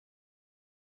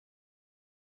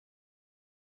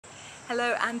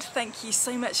Hello, and thank you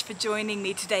so much for joining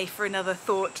me today for another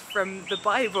thought from the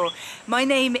Bible. My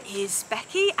name is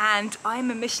Becky and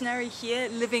I'm a missionary here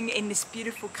living in this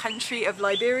beautiful country of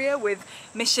Liberia with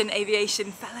Mission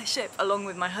Aviation Fellowship along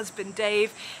with my husband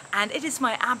Dave, and it is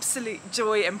my absolute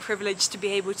joy and privilege to be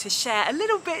able to share a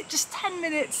little bit, just 10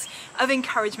 minutes of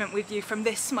encouragement with you from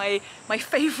this, my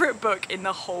favourite book in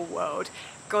the whole world,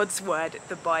 God's Word,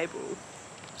 the Bible.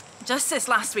 Just this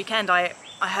last weekend I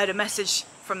heard a message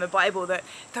from the Bible that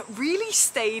really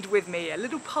stayed with me. A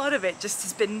little part of it just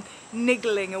has been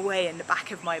niggling away in the back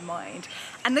of my mind.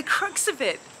 And the crux of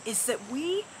it is that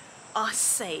we are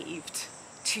saved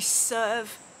to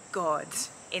serve God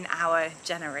in our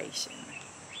generation.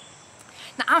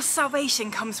 Now, our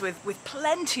salvation comes with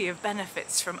plenty of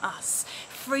benefits from us.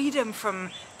 Freedom from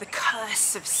the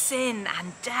curse of sin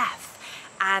and death,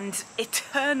 and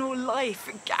eternal life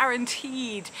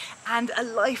guaranteed, and a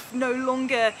life no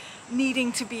longer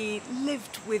needing to be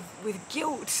lived with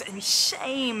guilt and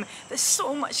shame. There's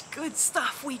so much good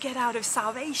stuff we get out of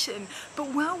salvation, but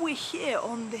while we're here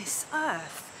on this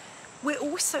earth, we're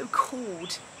also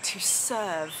called to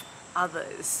serve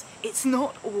others. It's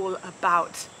not all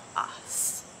about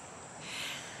us.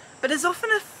 But there's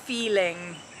often a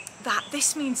feeling that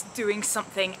this means doing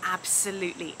something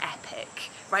absolutely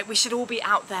epic, right? We should all be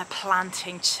out there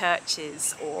planting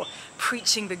churches or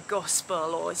preaching the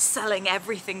gospel or selling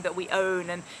everything that we own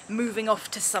and moving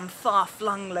off to some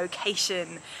far-flung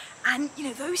location. And you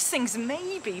know, those things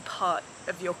may be part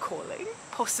of your calling,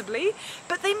 possibly,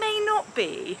 but they may not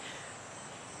be.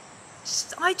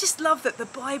 I just love that the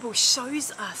Bible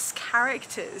shows us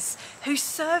characters who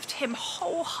served him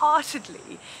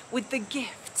wholeheartedly with the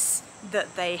gifts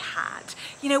that they had.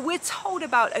 You know, we're told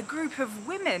about a group of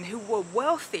women who were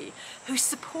wealthy, who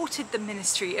supported the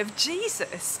ministry of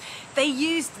Jesus. They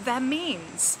used their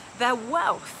means, their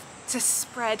wealth, to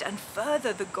spread and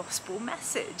further the gospel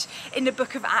message. In the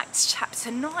book of Acts chapter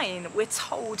 9, we're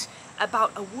told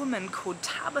about a woman called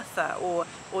Tabitha or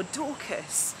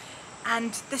Dorcas.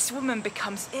 And this woman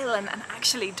becomes ill and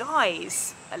actually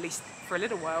dies, at least for a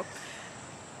little while.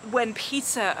 When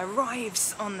Peter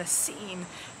arrives on the scene,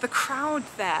 the crowd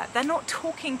there, they're not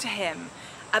talking to him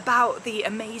about the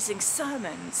amazing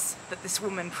sermons that this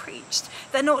woman preached.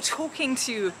 They're not talking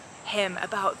to him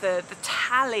about the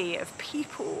tally of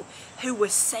people who were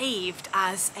saved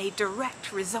as a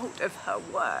direct result of her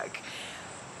work.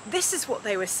 This is what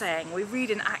they were saying. We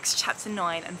read in Acts chapter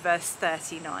 9 and verse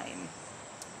 39.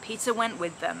 Peter went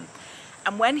with them,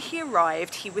 and when he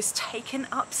arrived, he was taken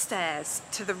upstairs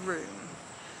to the room.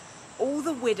 All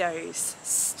the widows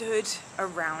stood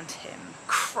around him,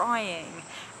 crying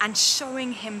and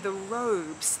showing him the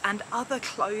robes and other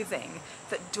clothing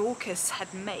that Dorcas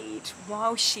had made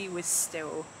while she was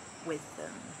still with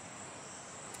them.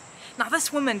 Now,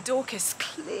 this woman, Dorcas,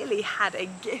 clearly had a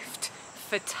gift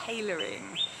for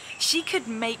tailoring. She could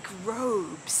make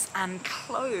robes and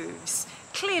clothes,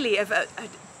 clearly of a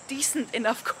decent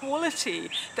enough quality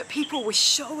that people were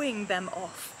showing them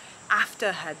off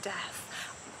after her death.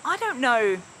 I don't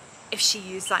know if she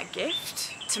used that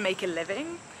gift to make a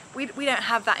living. We don't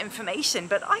have that information,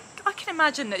 but I can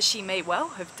imagine that she may well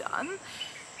have done.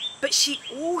 But she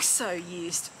also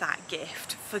used that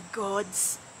gift for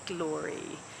God's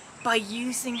glory by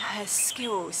using her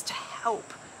skills to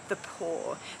help the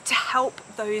poor, to help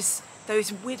those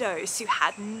widows who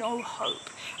had no hope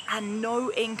and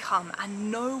no income and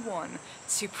no one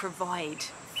to provide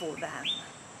for them.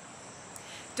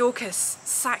 Dorcas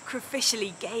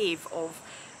sacrificially gave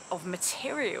of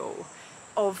material,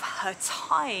 of her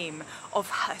time, of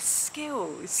her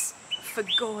skills for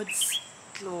God's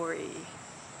glory.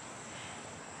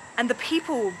 And the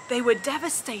people, they were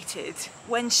devastated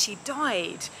when she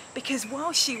died, because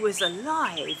while she was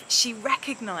alive, she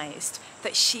recognized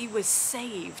that she was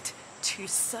saved to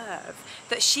serve,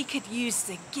 that she could use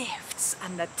the gifts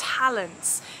and the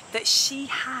talents that she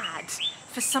had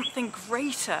for something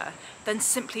greater than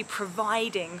simply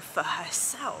providing for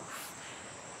herself,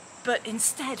 but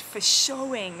instead for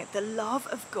showing the love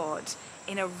of God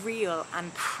in a real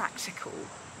and practical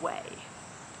way.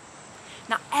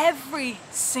 Now, every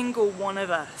single one of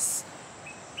us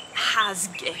has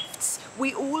gifts.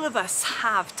 All of us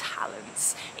have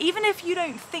talents. Even if you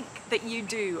don't think that you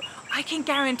do, I can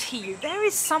guarantee you there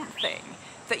is something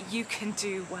that you can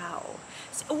do well.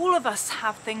 So all of us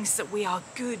have things that we are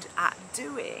good at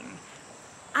doing,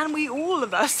 and all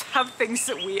of us have things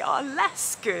that we are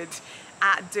less good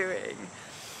at doing.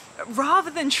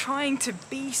 Rather than trying to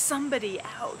be somebody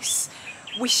else,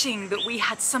 wishing that we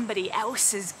had somebody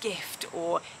else's gift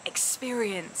or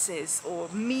experiences or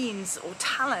means or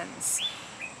talents,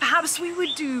 Perhaps we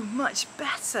would do much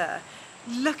better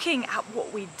looking at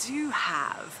what we do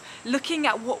have, looking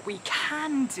at what we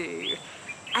can do,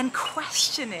 and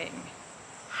questioning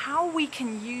how we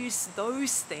can use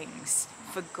those things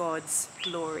for God's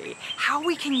glory, how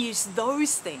we can use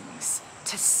those things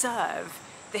to serve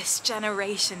this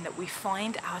generation that we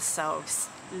find ourselves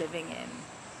living in.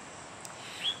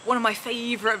 One of my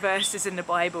favourite verses in the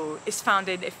Bible is found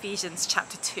in Ephesians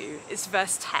chapter 2. It's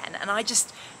verse 10, and I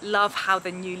just love how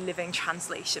the New Living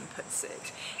Translation puts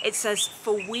it. It says,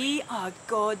 "For we are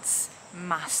God's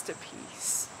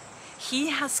masterpiece. He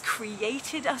has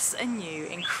created us anew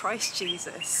in Christ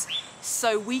Jesus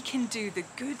so we can do the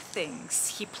good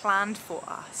things He planned for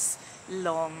us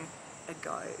long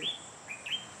ago."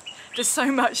 There's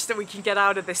so much that we can get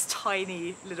out of this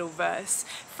tiny little verse.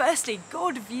 Firstly,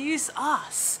 God views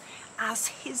us as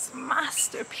His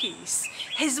masterpiece,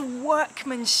 His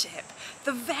workmanship,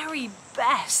 the very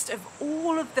best of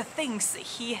all of the things that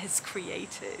He has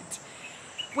created.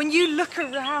 When you look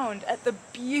around at the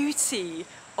beauty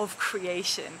of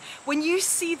creation, when you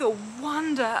see the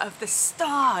wonder of the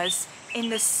stars in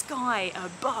the sky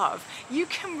above, you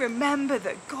can remember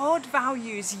that God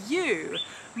values you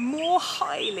more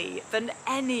highly than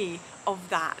any of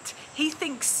that. He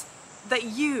thinks that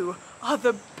you are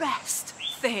the best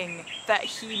thing that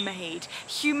He made.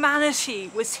 Humanity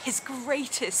was His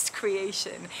greatest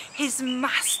creation, His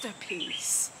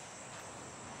masterpiece.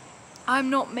 I'm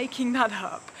not making that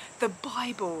up. The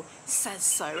Bible says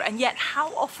so. And yet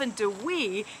how often do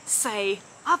we say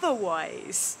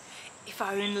otherwise? If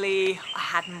only I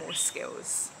had more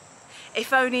skills.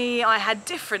 If only I had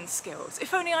different skills.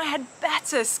 If only I had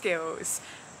better skills.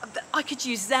 I could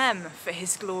use them for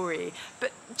His glory.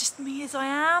 But just me as I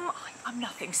am, I'm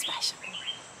nothing special.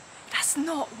 That's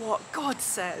not what God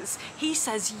says. He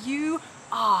says you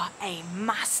are a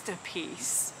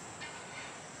masterpiece.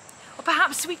 Or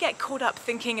perhaps we get caught up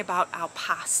thinking about our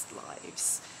past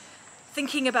lives,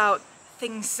 thinking about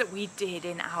things that we did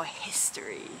in our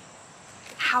history.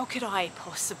 How could I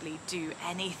possibly do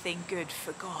anything good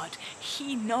for God?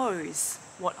 He knows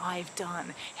what I've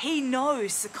done. He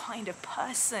knows the kind of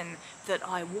person that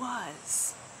I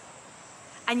was.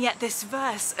 And yet this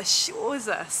verse assures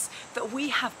us that we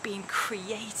have been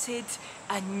created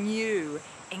anew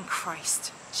in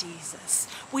Christ Jesus.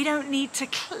 We don't need to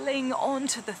cling on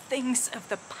to the things of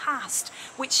the past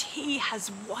which He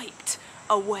has wiped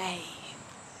away.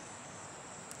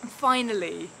 And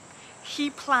finally, He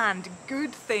planned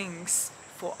good things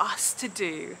for us to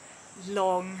do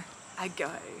long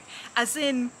ago. As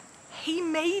in, He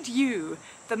made you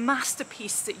the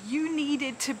masterpiece that you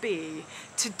needed to be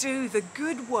to do the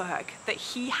good work that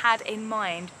He had in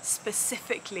mind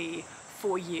specifically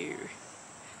for you.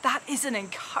 That is an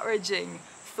encouraging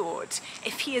thought.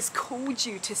 If He has called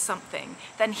you to something,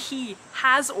 then He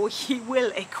has or He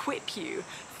will equip you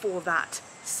for that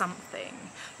something.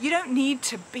 You don't need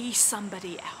to be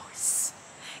somebody else.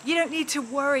 You don't need to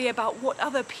worry about what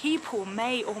other people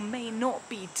may or may not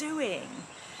be doing.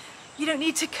 You don't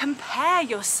need to compare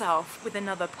yourself with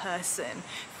another person,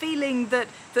 feeling that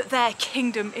their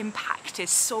kingdom impact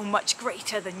is so much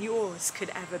greater than yours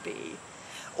could ever be.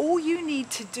 All you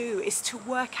need to do is to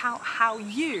work out how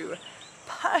you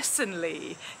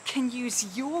personally can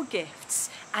use your gifts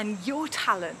and your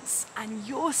talents and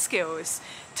your skills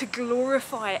to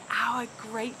glorify our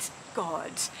great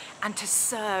God and to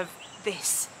serve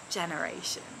this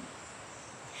generation.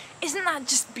 Isn't that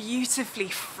just beautifully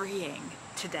freeing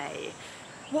today?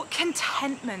 What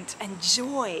contentment and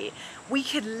joy we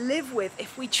could live with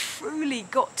if we truly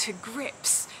got to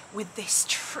grips with this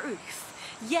truth.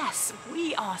 Yes,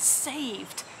 we are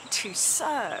saved to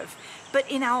serve, but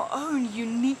in our own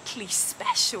uniquely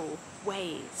special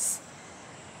ways.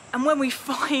 And when we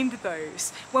find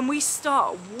those, when we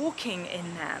start walking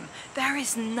in them, there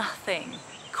is nothing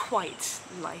quite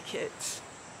like it.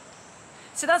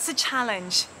 So that's a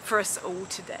challenge for us all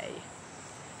today.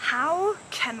 How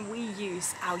can we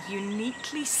use our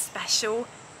uniquely special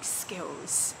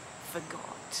skills for God?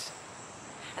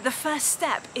 The first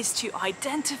step is to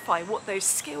identify what those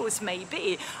skills may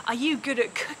be. Are you good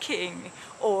at cooking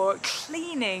or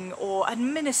cleaning or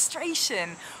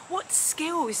administration? What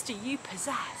skills do you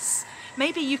possess?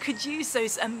 Maybe you could use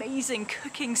those amazing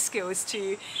cooking skills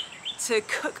to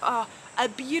cook a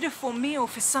beautiful meal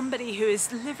for somebody who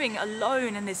is living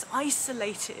alone and is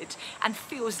isolated and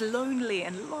feels lonely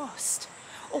and lost.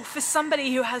 Or for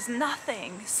somebody who has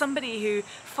nothing, somebody who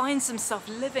finds themselves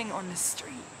living on the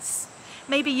streets.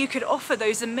 Maybe you could offer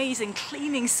those amazing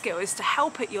cleaning skills to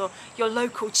help at your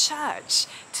local church,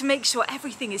 to make sure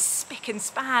everything is spick and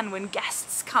span when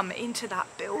guests come into that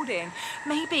building.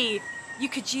 Maybe You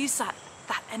could use that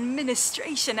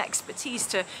administration expertise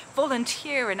to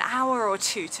volunteer an hour or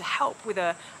two to help with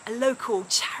a local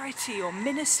charity or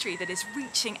ministry that is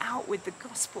reaching out with the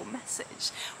gospel message.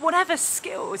 Whatever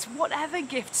skills, whatever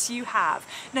gifts you have,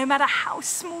 no matter how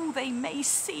small they may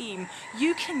seem,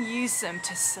 you can use them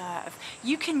to serve.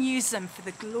 You can use them for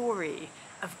the glory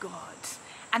of God.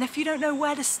 And if you don't know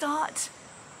where to start,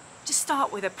 just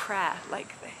start with a prayer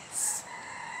like this.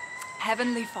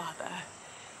 Heavenly Father,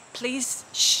 please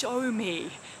show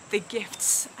me the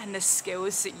gifts and the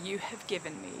skills that you have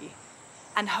given me.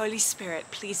 And Holy Spirit,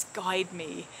 please guide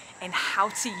me in how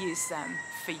to use them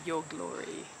for your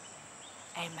glory.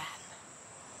 Amen.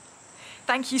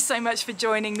 Thank you so much for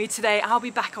joining me today. I'll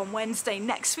be back on Wednesday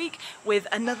next week with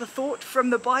another thought from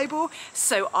the Bible,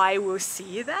 so I will see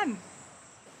you then.